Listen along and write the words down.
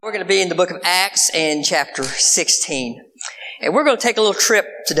we're going to be in the book of Acts in chapter 16. And we're going to take a little trip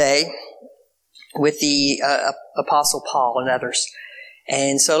today with the Apostle Paul and others.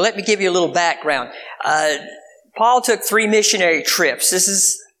 And so let me give you a little background. Paul took 3 missionary trips. This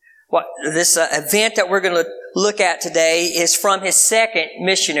is what this event that we're going to look at today is from his second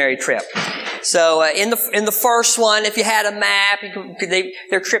missionary trip. So in the first one, if you had a map,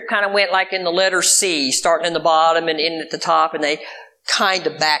 their trip kind of went like in the letter C, starting in the bottom and ending at the top, and they kind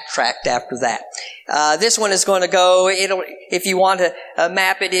of backtracked after that. This one is going to go, if you want to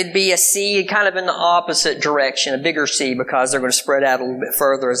map it, it'd be a C kind of in the opposite direction, a bigger C, because they're going to spread out a little bit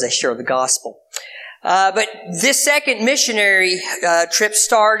further as they share the gospel. But this second missionary trip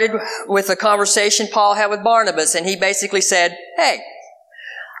started with a conversation Paul had with Barnabas, and he basically said, hey,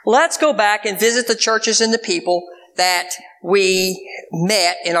 let's go back and visit the churches and the people that we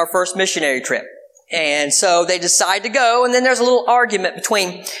met in our first missionary trip. And so they decide to go, and then there's a little argument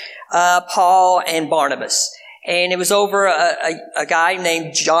between Paul and Barnabas. And it was over a guy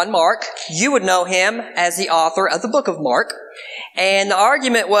named John Mark. You would know him as the author of the book of Mark. And the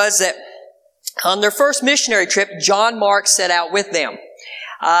argument was that on their first missionary trip, John Mark set out with them.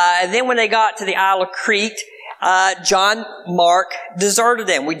 And then when they got to the Isle of Crete, John Mark deserted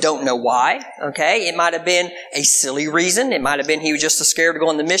them. We don't know why. Okay, it might have been a silly reason. It might have been he was just so scared to go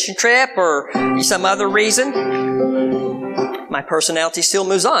on the mission trip, or some other reason. My personality still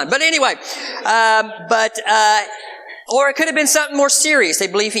moves on. But anyway, or it could have been something more serious. They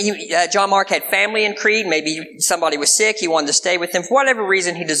believe John Mark had family in Crete. Maybe somebody was sick. He wanted to stay with them. For whatever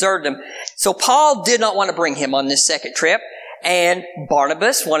reason, he deserted them. So Paul did not want to bring him on this second trip. And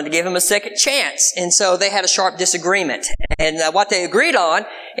Barnabas wanted to give him a second chance. And so they had a sharp disagreement. And what they agreed on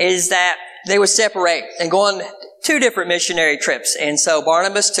is that they would separate and go on 2 different missionary trips. And so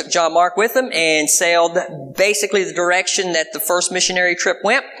Barnabas took John Mark with him and sailed basically the direction that the first missionary trip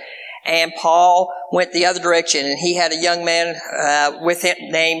went. And Paul went the other direction. And he had a young man with him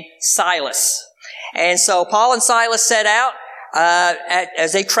named Silas. And so Paul and Silas set out.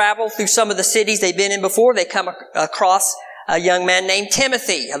 As they traveled through some of the cities they've been in before, they come across a young man named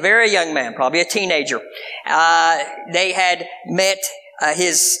Timothy, a very young man, probably a teenager. They had met at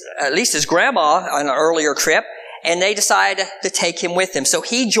least his grandma on an earlier trip, and they decided to take him with them. So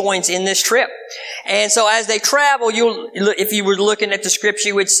he joins in this trip. And so as they travel, if you were looking at the scripture,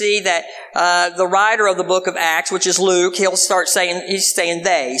 you would see that the writer of the book of Acts, which is Luke, he's saying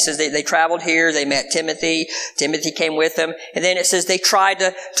they. He says they traveled here, they met Timothy. Timothy came with them. And then it says they tried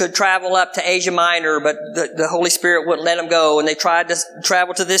to travel up to Asia Minor, but the Holy Spirit wouldn't let them go. And they tried to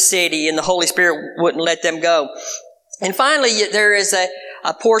travel to this city, and the Holy Spirit wouldn't let them go. And finally, there is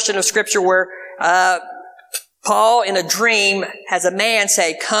a portion of scripture where Paul, in a dream, has a man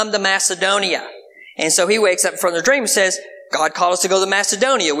say, come to Macedonia. And so he wakes up from the dream and says, God called us to go to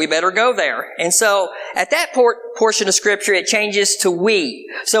Macedonia. We better go there. And so at that portion of scripture, it changes to we.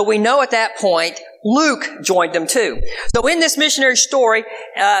 So we know at that point, Luke joined them too. So in this missionary story,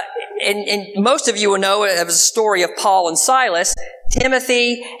 and most of you will know it as a story of Paul and Silas,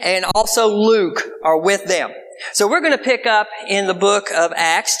 Timothy and also Luke are with them. So we're going to pick up in the book of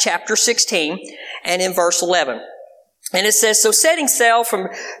Acts, chapter 16, and in verse 11. And it says, so setting sail from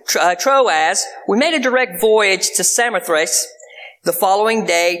Troas, we made a direct voyage to Samothrace, the following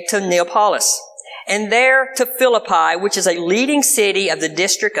day to Neapolis, and there to Philippi, which is a leading city of the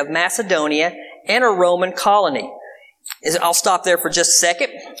district of Macedonia and a Roman colony. I'll stop there for just a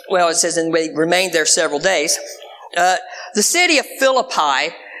second. Well, it says, and we remained there several days. The city of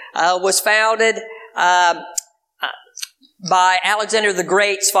Philippi was founded by Alexander the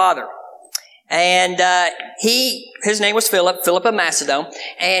Great's father. And his name was Philip of Macedon,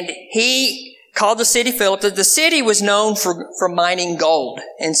 and he called the city Philip. The city was known for mining gold,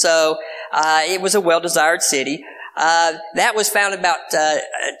 and so it was a well-desired city. That was founded about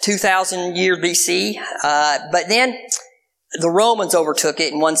 2,000 years BC, but then the Romans overtook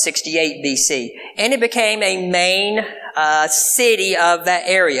it in 168 BC, and it became a main city of that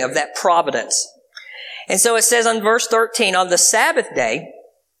area, of that province. And so it says on verse 13, on the Sabbath day,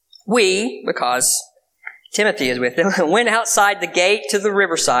 we, because Timothy is with them, went outside the gate to the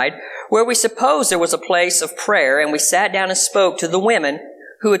riverside, where we supposed there was a place of prayer, and we sat down and spoke to the women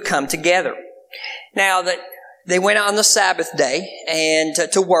who had come together. Now, they went out on the Sabbath day and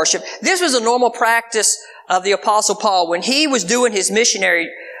to worship. This was a normal practice of the Apostle Paul. When he was doing his missionary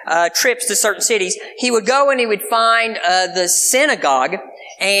trips to certain cities, he would go and he would find the synagogue,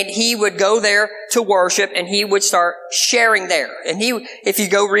 and he would go there to worship, and he would start sharing there. And if you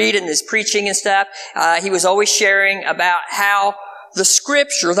go read in his preaching and stuff, he was always sharing about how the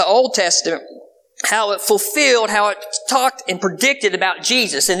Scripture, the Old Testament, how it fulfilled, how it talked and predicted about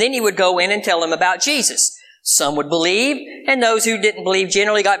Jesus. And then he would go in and tell them about Jesus. Some would believe, and those who didn't believe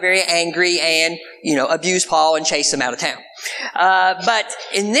generally got very angry and, abused Paul and chased him out of town. But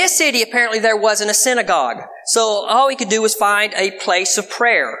in this city, apparently there wasn't a synagogue. So all he could do was find a place of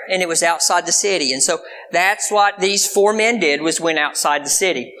prayer, and it was outside the city. And so that's what these 4 men did, was went outside the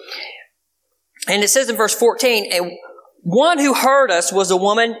city. And it says in verse 14, and one who heard us was a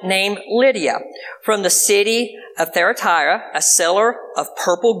woman named Lydia from the city of Thyatira, a seller of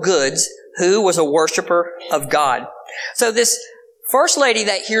purple goods, who was a worshiper of God. So this first lady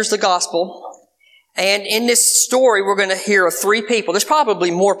that hears the gospel, and in this story we're going to hear of 3 people. There's probably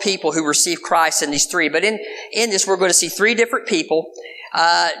more people who receive Christ than these 3, but in this we're going to see 3 different people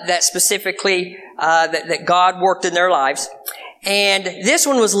that specifically that God worked in their lives. And this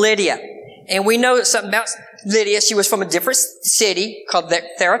one was Lydia. And we know something about Lydia. She was from a different city called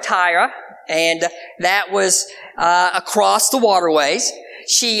Thyatira, and that was across the waterways.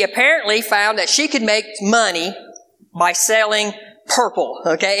 She apparently found that she could make money by selling purple,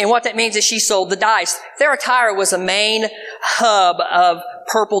 okay? And what that means is she sold the dyes. Thyatira was a main hub of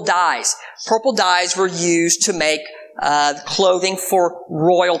purple dyes. Purple dyes were used to make clothing for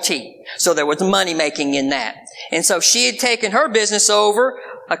royalty. So there was money making in that. And so she had taken her business over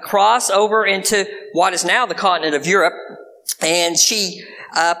into what is now the continent of Europe, and she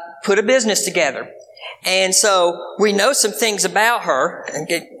put a business together. And so we know some things about her.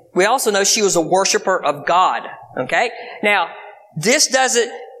 We also know she was a worshiper of God. Okay? Now, this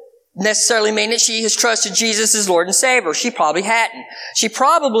doesn't necessarily mean that she has trusted Jesus as Lord and Savior. She probably hadn't. She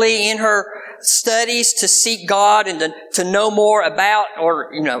probably, in her studies to seek God and to know more about,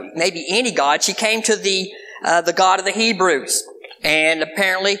 or, maybe any God, she came to the God of the Hebrews. And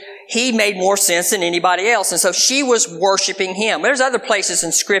apparently, he made more sense than anybody else. And so she was worshiping him. There's other places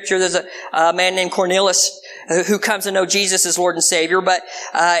in Scripture. There's a man named Cornelius who comes to know Jesus as Lord and Savior, but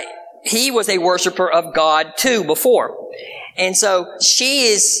he was a worshiper of God too before. And so she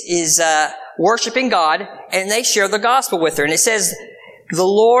is worshiping God, and they share the gospel with her. And it says, the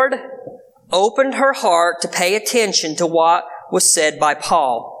Lord opened her heart to pay attention to what was said by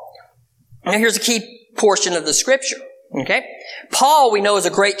Paul. Now here's a key portion of the Scripture. Okay? Paul, we know, is a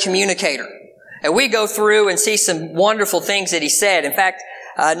great communicator. And we go through and see some wonderful things that he said. In fact,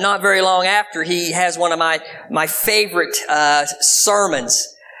 not very long after, he has one of my favorite sermons.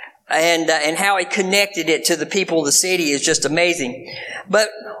 And how he connected it to the people of the city is just amazing. But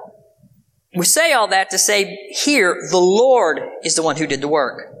we say all that to say here, the Lord is the one who did the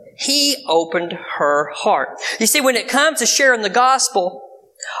work. He opened her heart. You see, when it comes to sharing the gospel,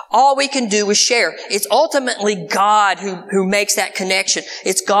 all we can do is share. It's ultimately God who makes that connection.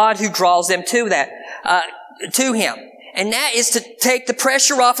 It's God who draws them to Him. And that is to take the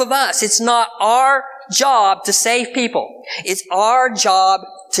pressure off of us. It's not our job to save people. It's our job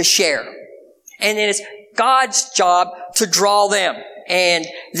to share. And then it's God's job to draw them. And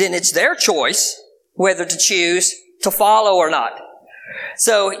then it's their choice whether to choose to follow or not.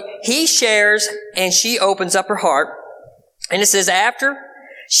 So he shares and she opens up her heart. And it says, after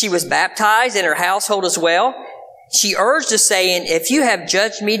she was baptized in her household as well, she urged us, saying, if you have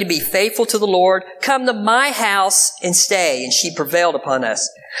judged me to be faithful to the Lord, come to my house and stay. And she prevailed upon us.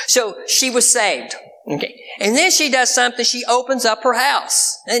 So she was saved. Okay. And then she does something. She opens up her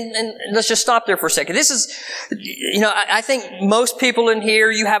house. And let's just stop there for a second. This is, I think most people in here,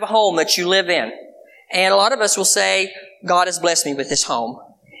 you have a home that you live in. And a lot of us will say, God has blessed me with this home.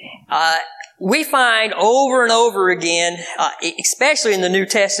 We find over and over again, especially in the New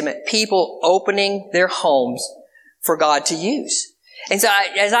Testament, people opening their homes for God to use. And so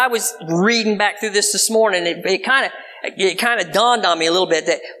as I was reading back through this morning, it kind of dawned on me a little bit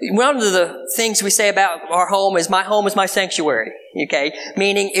that one of the things we say about our home is my sanctuary. Okay?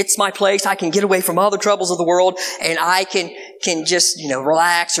 Meaning it's my place. I can get away from all the troubles of the world and I can just,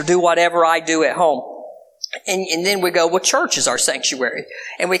 relax or do whatever I do at home. And then we go, well, church is our sanctuary.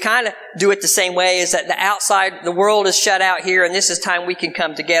 And we kind of do it the same way, is that the outside, the world is shut out here, and this is time we can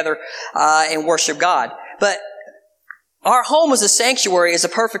come together and worship God. But our home as a sanctuary is a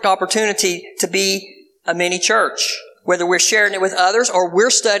perfect opportunity to be a mini church. Whether we're sharing it with others or we're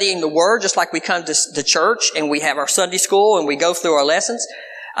studying the Word, just like we come to church and we have our Sunday school and we go through our lessons.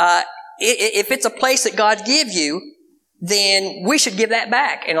 If it's a place that God gives you, then we should give that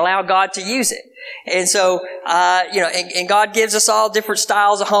back and allow God to use it. And so, and God gives us all different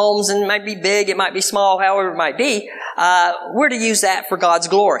styles of homes, and it might be big, it might be small, however it might be. We're to use that for God's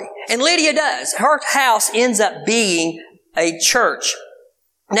glory. And Lydia does. Her house ends up being a church.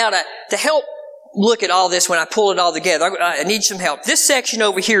 Now, to help look at all this when I pull it all together. I need some help. This section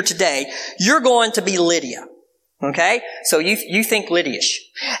over here today, you're going to be Lydia. Okay? So you think Lydia-ish.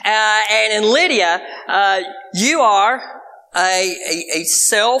 And in Lydia, you are a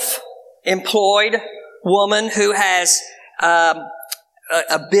self-employed woman who has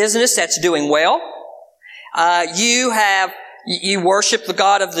a business that's doing well. You worship the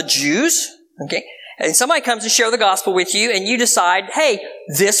God of the Jews. Okay? And somebody comes to share the gospel with you, and you decide, hey,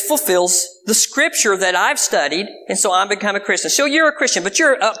 this fulfills the scripture that I've studied, and so I'm becoming a Christian. So you're a Christian, but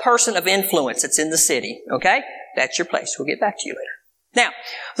you're a person of influence that's in the city. Okay? That's your place. We'll get back to you later. Now,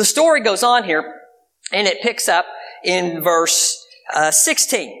 the story goes on here, and it picks up in verse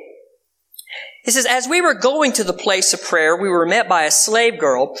 16. It says, as we were going to the place of prayer, we were met by a slave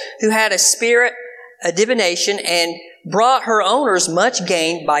girl who had a spirit of divination and brought her owners much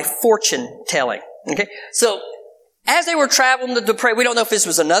gain by fortune telling. Okay, so as they were traveling to pray, we don't know if this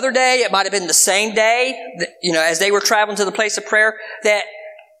was another day, it might have been the same day, as they were traveling to the place of prayer, that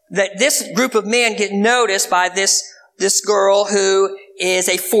this group of men get noticed by this girl who is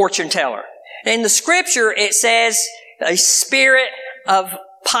a fortune teller. In the scripture, it says a spirit of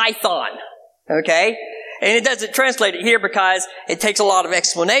Python. Okay? And it doesn't translate it here because it takes a lot of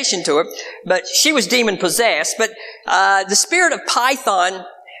explanation to it. But she was demon possessed. But the spirit of Python,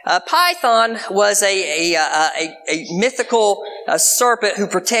 Python was a mythical serpent who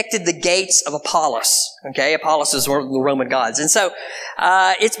protected the gates of Apollos. Okay, Apollos is one of the Roman gods, and so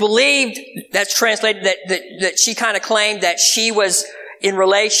it's believed, that's translated, that she kind of claimed that she was in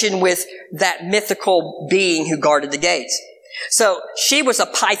relation with that mythical being who guarded the gates. So she was a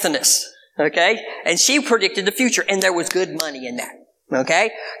Pythoness. Okay, and she predicted the future, and there was good money in that.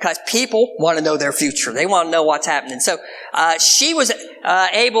 Okay? Because people want to know their future. They want to know what's happening. So, she was,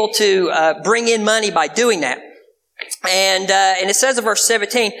 able to, bring in money by doing that. And it says in verse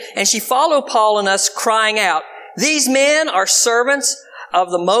 17, and she followed Paul and us crying out, these men are servants of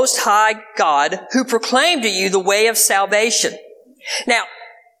the Most High God who proclaim to you the way of salvation. Now,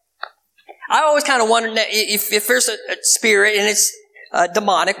 I always kind of wondered if there's a spirit and it's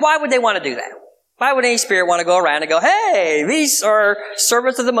demonic, why would they want to do that? Why would any spirit want to go around and go, hey, these are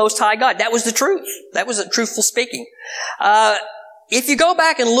servants of the Most High God? That was the truth. That was a truthful speaking. If you go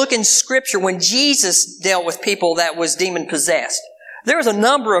back and look in Scripture, when Jesus dealt with people that was demon-possessed, there was a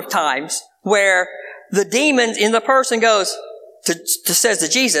number of times where the demons in the person goes, says to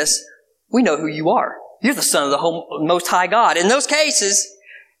Jesus, we know who you are. You're the Son of the Most High God. In those cases,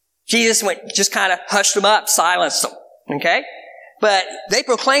 Jesus just kind of hushed them up, silenced them. Okay? But they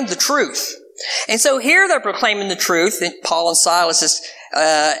proclaimed the truth. And so here they're proclaiming the truth, and Paul and Silas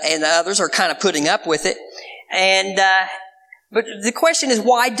and the others are kind of putting up with it. And but the question is,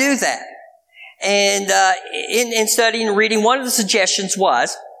 why do that? And in studying and reading, one of the suggestions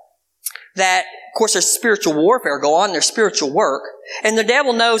was that, of course, there's spiritual warfare go on, there's spiritual work, and the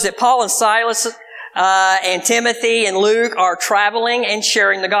devil knows that Paul and Silas and Timothy and Luke are traveling and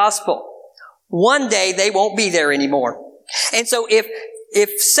sharing the gospel. One day they won't be there anymore. And so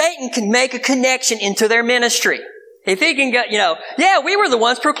if Satan can make a connection into their ministry, if he can get, we were the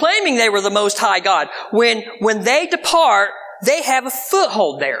ones proclaiming they were the Most High God. When they depart, they have a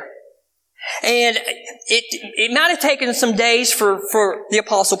foothold there. And it might have taken some days for the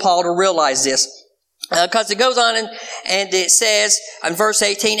Apostle Paul to realize this. Because it goes on and it says in verse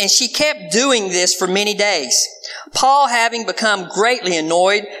 18, and she kept doing this for many days. Paul, having become greatly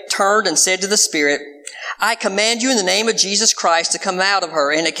annoyed, turned and said to the Spirit, I command you in the name of Jesus Christ to come out of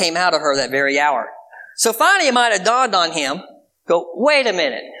her. And it came out of her that very hour. So finally it might have dawned on him, go, wait a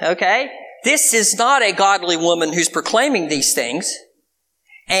minute, okay? This is not a godly woman who's proclaiming these things.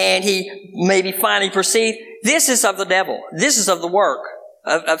 And he maybe finally perceived, this is of the devil. This is of the work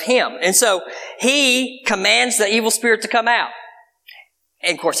of him. And so he commands the evil spirit to come out.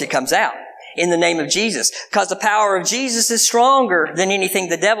 And of course it comes out in the name of Jesus, because the power of Jesus is stronger than anything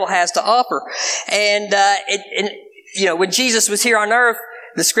the devil has to offer. And when Jesus was here on earth,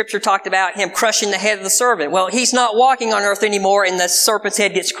 the scripture talked about him crushing the head of the serpent. Well, he's not walking on earth anymore, and the serpent's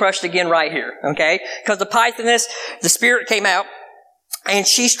head gets crushed again right here. Okay? Because the Pythoness, the spirit came out, and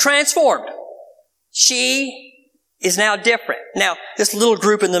she's transformed. She is now different. Now, this little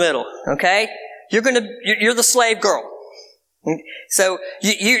group in the middle, okay? You're the slave girl. So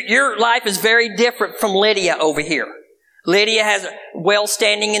your life is very different from Lydia over here. Lydia has well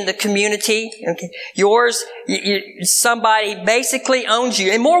standing in the community. Okay. Yours, somebody basically owns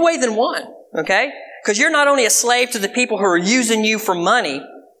you in more way than one. Okay? Because you're not only a slave to the people who are using you for money,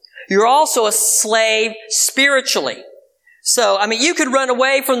 you're also a slave spiritually. So, you could run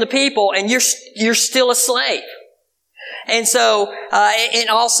away from the people and you're still a slave. And so, and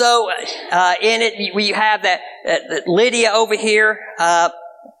also, in it, we have that Lydia over here,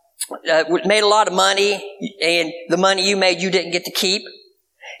 made a lot of money, and the money you made, you didn't get to keep.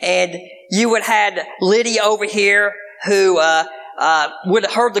 And you would have had Lydia over here who, would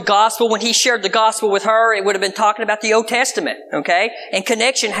have heard the gospel. When he shared the gospel with her, it would have been talking about the Old Testament, okay? And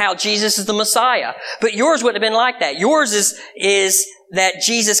connection, how Jesus is the Messiah. But yours wouldn't have been like that. Yours is that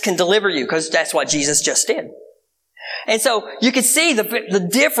Jesus can deliver you, because that's what Jesus just did. And so you can see the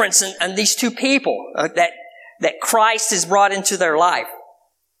difference in these two people that Christ has brought into their life.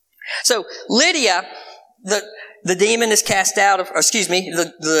 So Lydia, the demon is cast out of,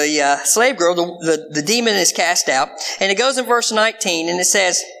 the slave girl, the demon is cast out. And it goes in verse 19 and it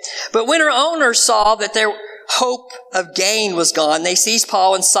says, but when her owners saw that their hope of gain was gone, they seized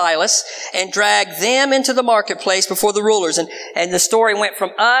Paul and Silas and dragged them into the marketplace before the rulers. And the story went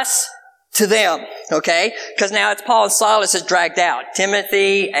from us to them, okay? Because now it's Paul and Silas is dragged out.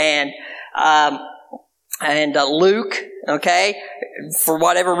 Timothy and Luke, okay? For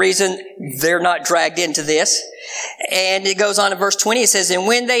whatever reason, they're not dragged into this. And it goes on in verse 20, it says, and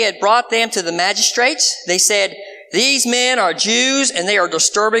when they had brought them to the magistrates, they said, these men are Jews and they are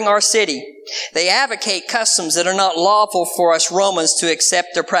disturbing our city. They advocate customs that are not lawful for us Romans to accept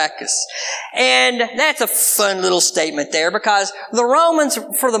their practice. And that's a fun little statement there, because the Romans,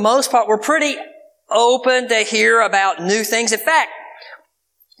 for the most part, were pretty open to hear about new things. In fact,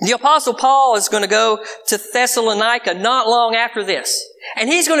 the Apostle Paul is going to go to Thessalonica not long after this. And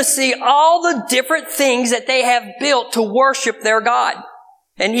he's going to see all the different things that they have built to worship their God.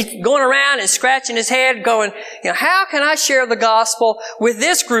 And he's going around and scratching his head going, how can I share the gospel with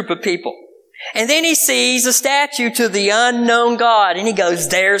this group of people? And then he sees a statue to the unknown God, and he goes,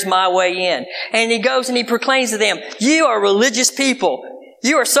 there's my way in. And he goes and he proclaims to them, you are religious people.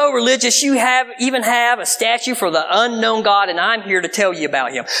 You are so religious, you even have a statue for the unknown God, and I'm here to tell you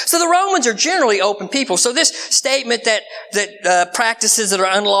about Him. So the Romans are generally open people. So this statement that practices that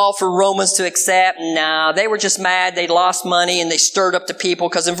are unlawful for Romans to accept, no, they were just mad. They lost money and they stirred up the people,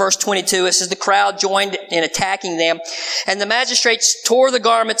 because in verse 22 it says the crowd joined in attacking them, and the magistrates tore the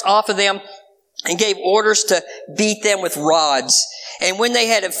garments off of them and gave orders to beat them with rods. And when they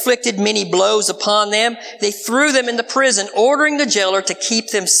had inflicted many blows upon them, they threw them into prison, ordering the jailer to keep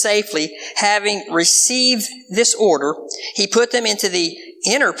them safely. Having received this order, he put them into the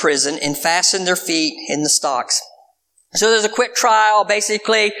inner prison and fastened their feet in the stocks. So there's a quick trial.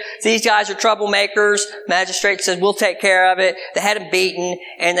 Basically, these guys are troublemakers. Magistrate said, we'll take care of it. They had them beaten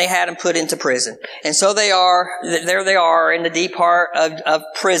and they had them put into prison. And so there they are in the deep heart of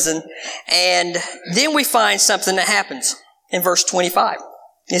prison. And then we find something that happens in verse 25.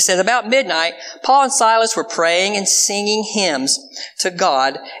 It says, about midnight, Paul and Silas were praying and singing hymns to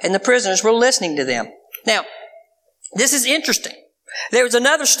God, and the prisoners were listening to them. Now, this is interesting. There was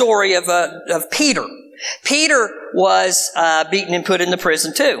another story of Peter. Peter was beaten and put into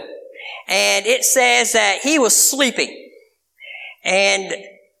prison too. And it says that he was sleeping. And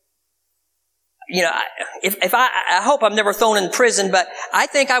I hope I'm never thrown in prison, but I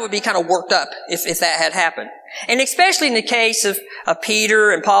think I would be kind of worked up if that had happened. And especially in the case of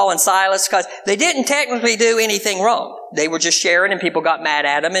Peter and Paul and Silas, because they didn't technically do anything wrong. They were just sharing and people got mad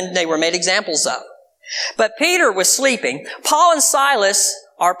at them and they were made examples of. But Peter was sleeping. Paul and Silas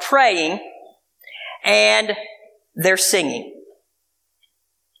are praying and they're singing.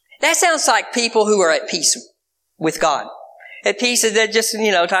 That sounds like people who are at peace with God. At peace, that just,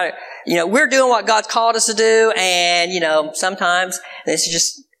 we're doing what God's called us to do, and, sometimes this is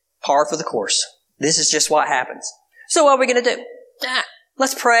just par for the course. This is just what happens. So what are we going to do?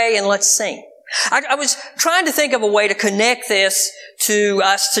 Let's pray and let's sing. I was trying to think of a way to connect this to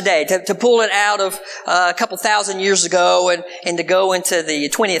us today, to pull it out of a couple thousand years ago and to go into the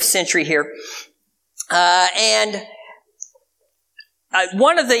 20th century here.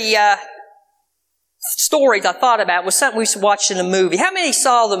 One of the stories I thought about was something we watched in a movie. How many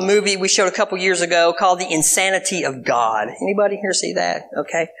saw the movie we showed a couple years ago called The Insanity of God? Anybody here see that?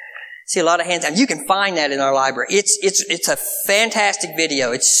 Okay. See a lot of hands down. You can find that in our library. It's a fantastic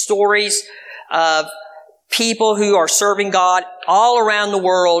video. It's stories of people who are serving God all around the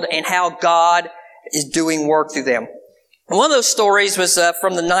world and how God is doing work through them. And one of those stories was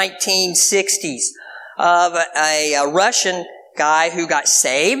from the 1960s of a Russian guy who got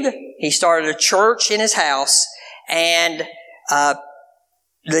saved. He started a church in his house, and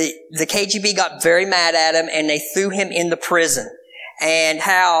the KGB got very mad at him, and they threw him in the prison. And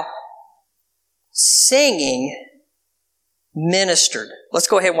how singing ministered. Let's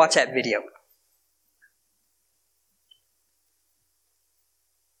go ahead and watch that video.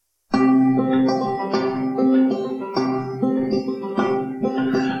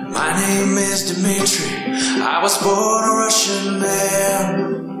 was born a Russian man,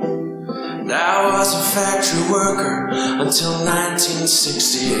 and I was a factory worker until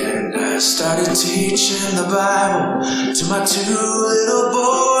 1960, and I started teaching the Bible to my 2 little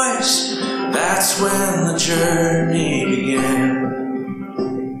boys. That's when the journey began.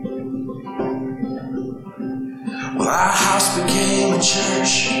 Well, our house became a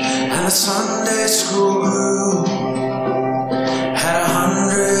church, and the Sunday school grew. Had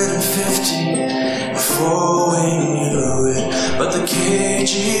 150 before we knew it, but the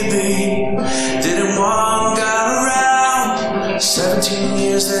KGB didn't want God around. 17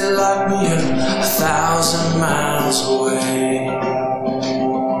 years they locked me up 1,000 miles away.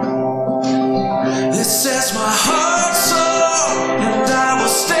 This is my heart song, and I will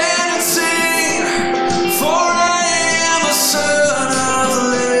stand and sing, for I am a son of the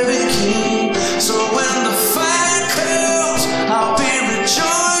living King. So when the fight comes, I'll be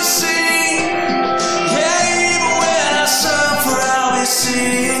rejoicing. Yeah, even when I suffer, I'll be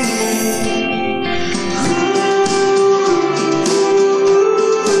singing.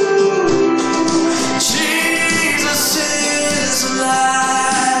 Jesus is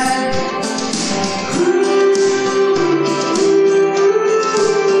alive.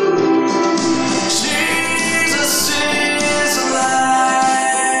 Jesus is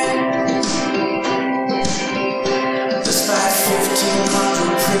alive. Despite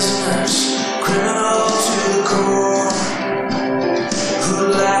 1,500 prisoners, criminals to the core, who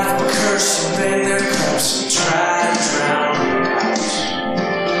laugh and curse and bang their cups and try to drown us.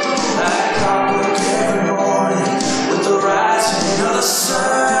 Like clockwork every morning with the rising of the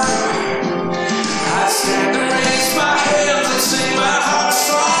sun, I stand and raise my hands and sing my heart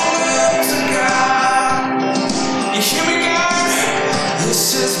song up to God. You hear me, God? This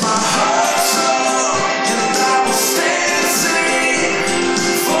is my heart song, and I will stand and sing,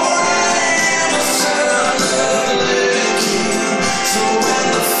 for I am a son of the living King. So when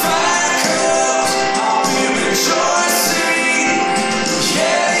the fight comes, I'll be rejoicing.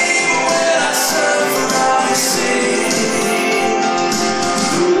 Yeah, even when I suffer, I'll be singing.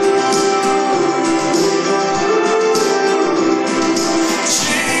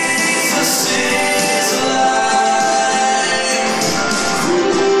 Jesus is alive.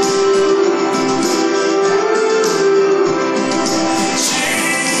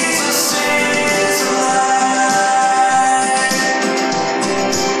 Jesus is alive.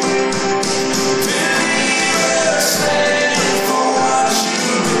 Believer, stand for what you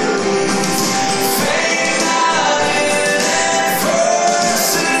believe. Faith not in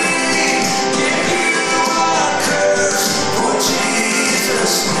adversity. Give you a curse for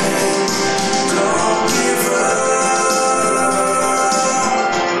Jesus' name. Don't give up.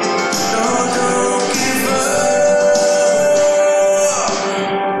 No, don't give up.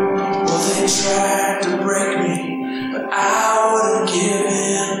 Well, they tried to break me, but I wouldn't give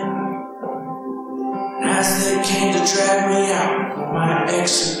in. As they came to drag me out for my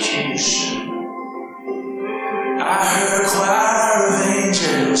execution, I heard a choir of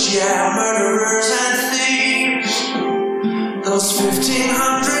angels, yeah, murderers and thieves. Those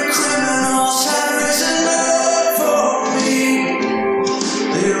 1,500 criminals had risen up for me.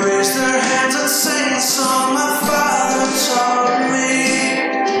 They raised their hands and sang the song my father taught me.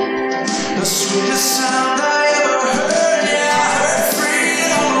 The sweetest sound I ever heard, yeah, I heard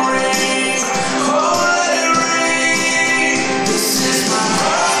freedom ring. Oh, let it ring. This is my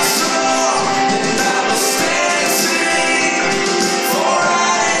heart song, and I will stand and sing, for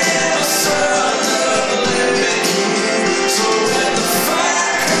I am a son of the living King. So when the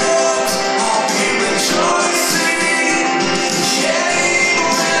fight comes, I'll be rejoicing. Yeah, even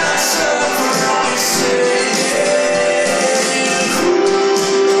when I suffer, I'll be singing.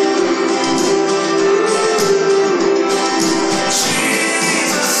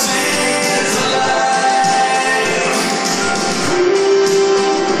 Jesus is alive.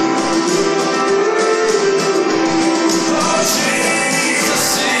 Oh, Jesus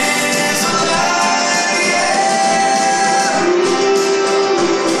is alive. Yeah.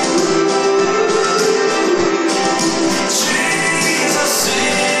 Jesus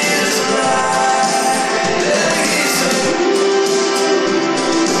is alive. Let me say,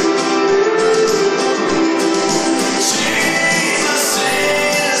 Jesus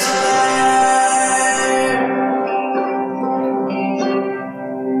is alive.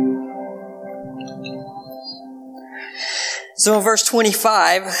 So in verse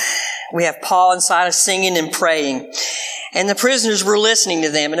 25, we have Paul and Silas singing and praying. And the prisoners were listening to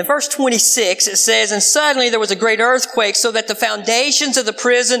them. And in verse 26, it says, "And suddenly there was a great earthquake, so that the foundations of the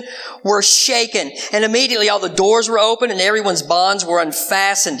prison were shaken. And immediately all the doors were opened, and everyone's bonds were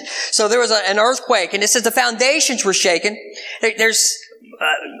unfastened." So there was an earthquake, and it says the foundations were shaken. There's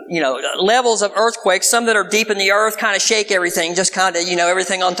levels of earthquakes. Some that are deep in the earth kind of shake everything, just kind of,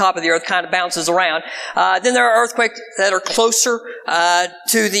 everything on top of the earth kind of bounces around. Then there are earthquakes that are closer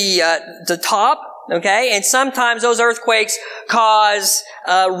to the top. Okay, and sometimes those earthquakes cause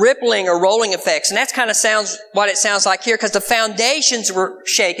rippling or rolling effects, and that's kind of what it sounds like here, because the foundations were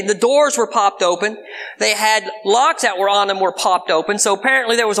shaken, the doors were popped open, they had locks that were on them were popped open. So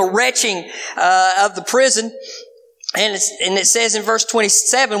apparently there was a retching of the prison. And it says in verse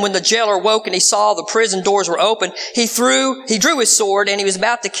 27, when the jailer woke and he saw the prison doors were open, he drew his sword and he was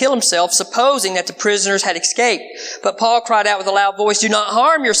about to kill himself, supposing that the prisoners had escaped. But Paul cried out with a loud voice, "Do not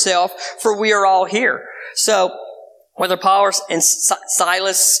harm yourself, for we are all here." So whether Paul and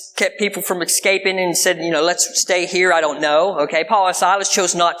Silas kept people from escaping and said, let's stay here, I don't know. Okay, Paul and Silas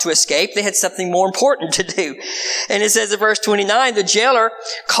chose not to escape. They had something more important to do. And it says in verse 29, the jailer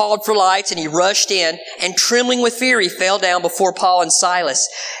called for lights and he rushed in, and trembling with fear, he fell down before Paul and Silas.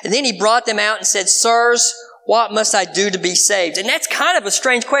 And then he brought them out and said, "Sirs, what must I do to be saved?" And that's kind of a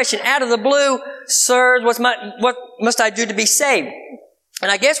strange question. Out of the blue, "Sirs, what must I do to be saved?" And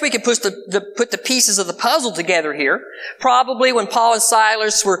I guess we could put the pieces of the puzzle together here. Probably when Paul and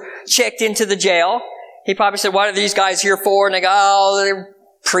Silas were checked into the jail, he probably said, "What are these guys here for?" And they go, "Oh, they're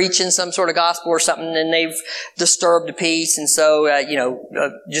preaching some sort of gospel or something, and they've disturbed the peace, and so,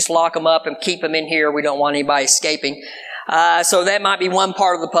 just lock them up and keep them in here. We don't want anybody escaping." So that might be one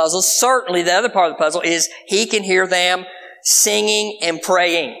part of the puzzle. Certainly the other part of the puzzle is he can hear them singing and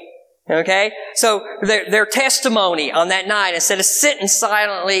praying. Okay? So their testimony on that night, instead of sitting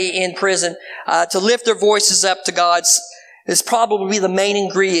silently in prison, to lift their voices up to God, is probably the main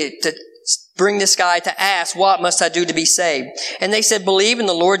ingredient to bring this guy to ask, "What must I do to be saved?" And they said, "Believe in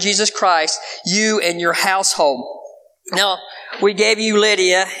the Lord Jesus Christ, you and your household." Now, we gave you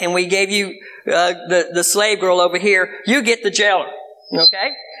Lydia, and we gave you the slave girl over here. You get the jailer.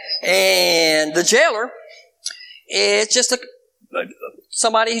 Okay? And the jailer is just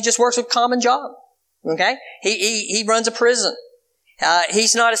somebody who just works a common job. Okay? He runs a prison.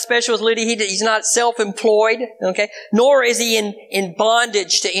 He's not as special as Lydia. He's not self-employed. Okay? Nor is he in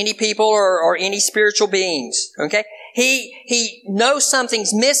bondage to any people or any spiritual beings. Okay? He knows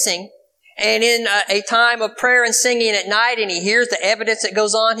something's missing, and in a time of prayer and singing at night, and he hears the evidence that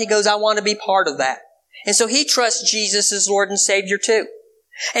goes on, he goes, "I want to be part of that." And so he trusts Jesus as Lord and Savior too.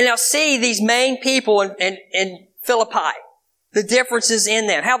 And now see these main people in Philippi. The differences in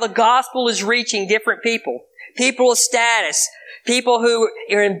them. How the gospel is reaching different people. People of status. People who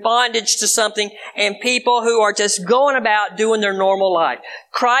are in bondage to something. And people who are just going about doing their normal life.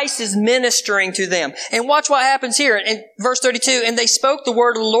 Christ is ministering to them. And watch what happens here in verse 32. "And they spoke the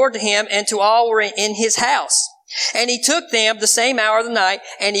word of the Lord to him and to all who were in his house. And he took them the same hour of the night,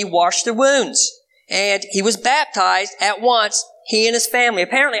 and he washed their wounds. And he was baptized at once, he and his family."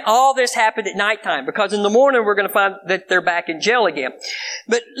 Apparently all this happened at nighttime, because in the morning we're going to find that they're back in jail again.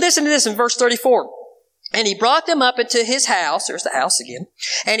 But listen to this in verse 34. "And he brought them up into his house," there's the house again,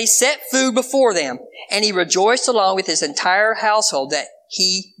 "and he set food before them, and he rejoiced along with his entire household that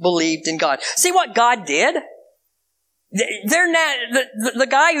he believed in God." See what God did? They're not, the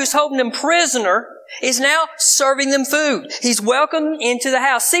guy who's holding them prisoner is now serving them food. He's welcomed them into the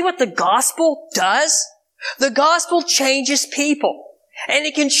house. See what the gospel does? The gospel changes people, and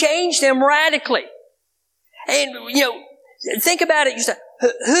it can change them radically. And, think about it. You say,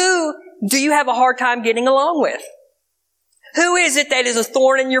 who do you have a hard time getting along with? Who is it that is a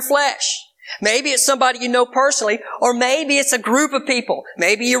thorn in your flesh? Maybe it's somebody you know personally, or maybe it's a group of people.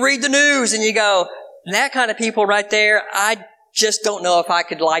 Maybe you read the news and you go, "That kind of people right there, I just don't know if I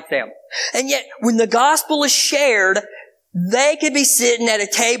could like them." And yet, when the gospel is shared, they could be sitting at a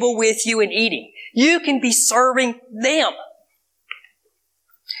table with you and eating. You can be serving them.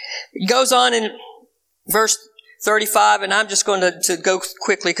 It goes on in verse 35, and I'm just going to go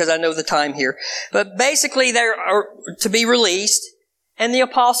quickly because I know the time here. But basically, they are to be released, and the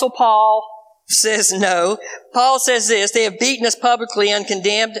Apostle Paul says no. Paul says this: "They have beaten us publicly,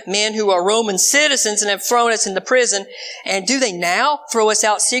 uncondemned, men who are Roman citizens, and have thrown us into prison. And do they now throw us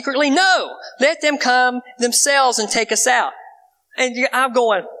out secretly? No! Let them come themselves and take us out." And I'm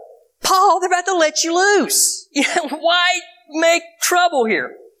going, Paul, they're about to let you loose. Why make trouble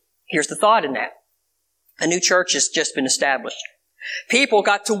here? Here's the thought in that. A new church has just been established. People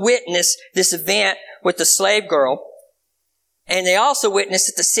got to witness this event with the slave girl, and they also witnessed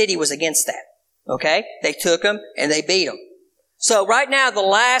that the city was against that. Okay? They took them and they beat them. So right now, the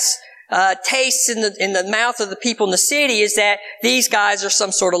last taste in the mouth of the people in the city is that these guys are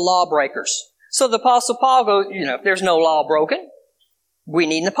some sort of lawbreakers. So the Apostle Paul goes, if there's no law broken, we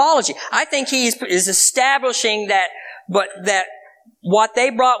need an apology. I think he is establishing that what they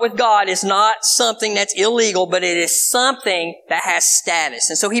brought with God is not something that's illegal, but it is something that has status.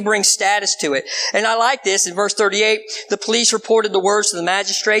 And so he brings status to it. And I like this. In verse 38, the police reported the words to the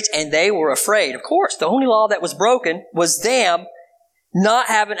magistrates, and they were afraid. Of course, the only law that was broken was them not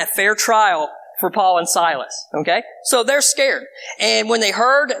having a fair trial for Paul and Silas. Okay? So they're scared. And when they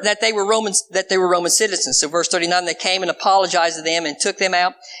heard that they were Roman citizens, so verse 39, they came and apologized to them and took them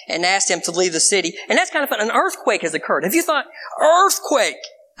out and asked them to leave the city. And that's kind of fun. An earthquake has occurred. Have you thought, earthquake?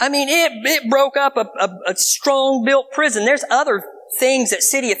 I mean, it broke up a strong-built prison. There's other things that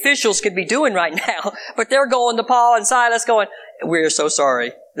city officials could be doing right now, but they're going to Paul and Silas going, we're so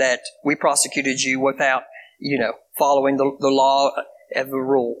sorry that we prosecuted you without, following the law of the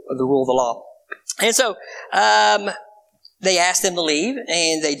rule of the law. And so, they asked them to leave,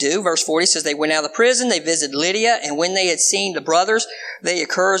 and they do. Verse 40 says they went out of the prison, they visited Lydia, and when they had seen the brothers, they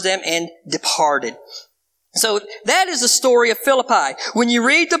encouraged them and departed. So that is the story of Philippi. When you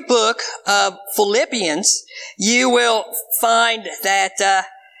read the book of Philippians, you will find that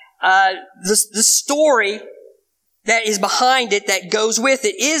the story that is behind it, that goes with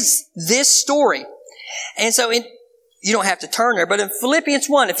it, is this story. And so you don't have to turn there, but in Philippians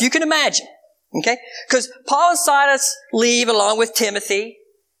 1, if you can imagine, okay? Because Paul and Silas leave along with Timothy,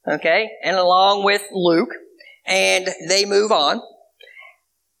 okay, and along with Luke, and they move on.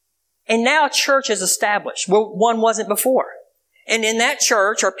 And now a church is established. Well, one wasn't before. And in that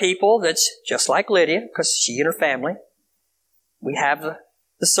church are people that's just like Lydia, because she and her family. We have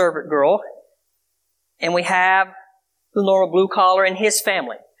the servant girl, and we have the normal blue collar and his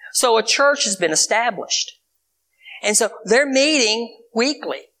family. So a church has been established. And so they're meeting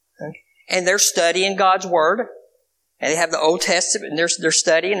weekly. And they're studying God's Word. And they have the Old Testament, and they're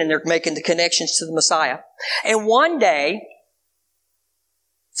studying, and they're making the connections to the Messiah. And one day,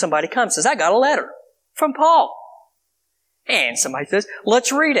 somebody comes and says, I got a letter from Paul. And somebody says,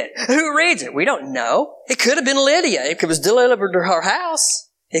 let's read it. Who reads it? We don't know. It could have been Lydia. It was delivered to her house.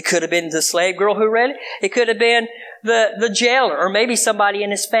 It could have been the slave girl who read it. It could have been the jailer, or maybe somebody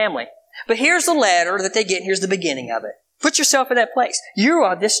in his family. But here's the letter that they get, and here's the beginning of it. Put yourself in that place. You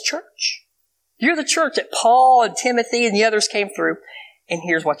are this church. You're the church that Paul and Timothy and the others came through. And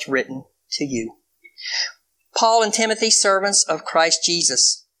here's what's written to you. Paul and Timothy, servants of Christ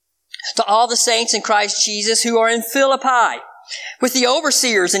Jesus. To all the saints in Christ Jesus who are in Philippi, with the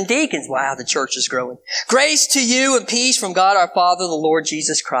overseers and deacons. Wow, the church is growing. Grace to you and peace from God our Father, the Lord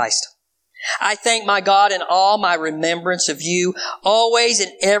Jesus Christ. I thank my God in all my remembrance of you, always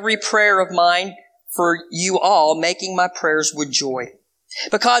in every prayer of mine for you all, making my prayers with joy.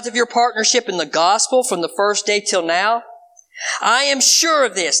 Because of your partnership in the gospel from the first day till now, I am sure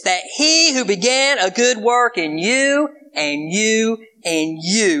of this, that he who began a good work in you and you and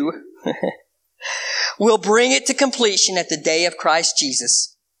you will bring it to completion at the day of Christ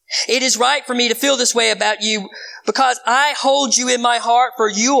Jesus. It is right for me to feel this way about you because I hold you in my heart, for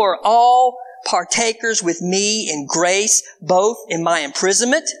you are all partakers with me in grace, both in my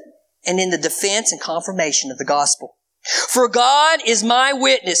imprisonment and in the defense and confirmation of the gospel. For God is my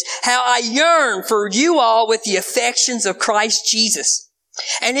witness, how I yearn for you all with the affections of Christ Jesus.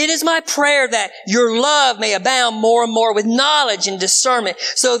 And it is my prayer that your love may abound more and more with knowledge and discernment,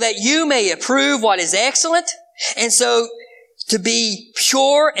 so that you may approve what is excellent, and so to be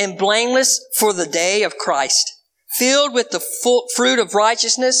pure and blameless for the day of Christ, filled with the full fruit of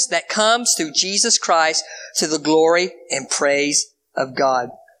righteousness that comes through Jesus Christ to the glory and praise of God.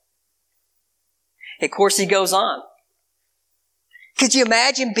 Of course, he goes on. Could you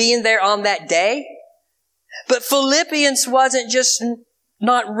imagine being there on that day? But Philippians wasn't just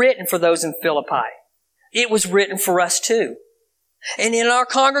not written for those in Philippi. It was written for us too. And in our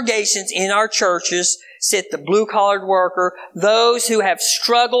congregations, in our churches, sit the blue-collared worker, those who have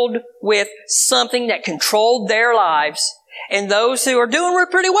struggled with something that controlled their lives, and those who are doing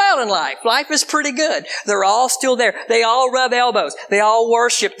pretty well in life. Life is pretty good. They're all still there. They all rub elbows. They all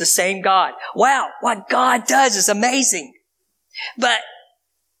worship the same God. Wow, what God does is amazing. But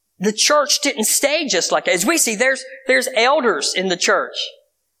the church didn't stay just like that. As we see, there's elders in the church.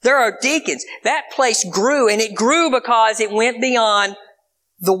 There are deacons. That place grew, and it grew because it went beyond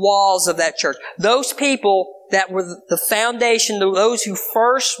the walls of that church. Those people that were the foundation, those who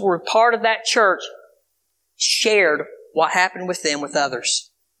first were part of that church, shared what happened with them with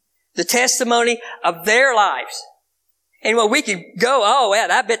others. The testimony of their lives And when we could go, oh, yeah,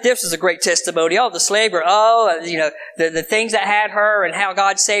 I bet this is a great testimony. Oh, the slave girl. Oh, the things that had her and how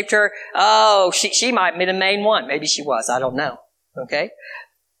God saved her. Oh, she might be the main one. Maybe she was. I don't know. Okay?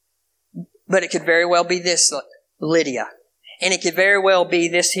 But it could very well be this, Lydia. And it could very well be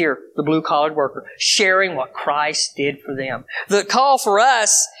this here, the blue-collared worker, sharing what Christ did for them. The call for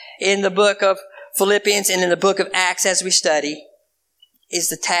us in the book of Philippians and in the book of Acts as we study is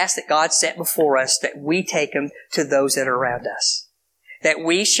the task that God set before us, that we take them to those that are around us. That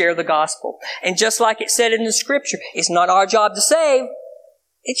we share the gospel. And just like it said in the Scripture, it's not our job to save.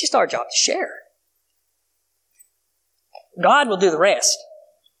 It's just our job to share. God will do the rest.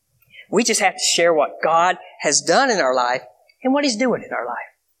 We just have to share what God has done in our life and what He's doing in our life.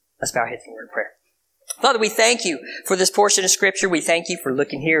 Let's bow our heads in word of prayer. Father, we thank You for this portion of Scripture. We thank You for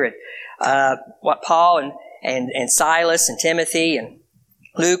looking here at what Paul and Silas and Timothy and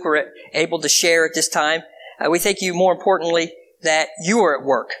Luke were able to share at this time. We thank You, more importantly, that You are at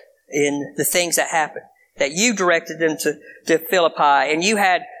work in the things that happened, that You directed them to Philippi, and You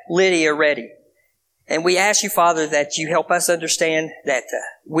had Lydia ready. And we ask You, Father, that You help us understand that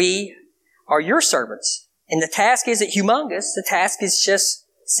we are Your servants. And the task isn't humongous. The task is just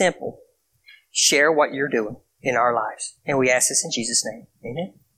simple. Share what You're doing in our lives. And we ask this in Jesus' name. Amen.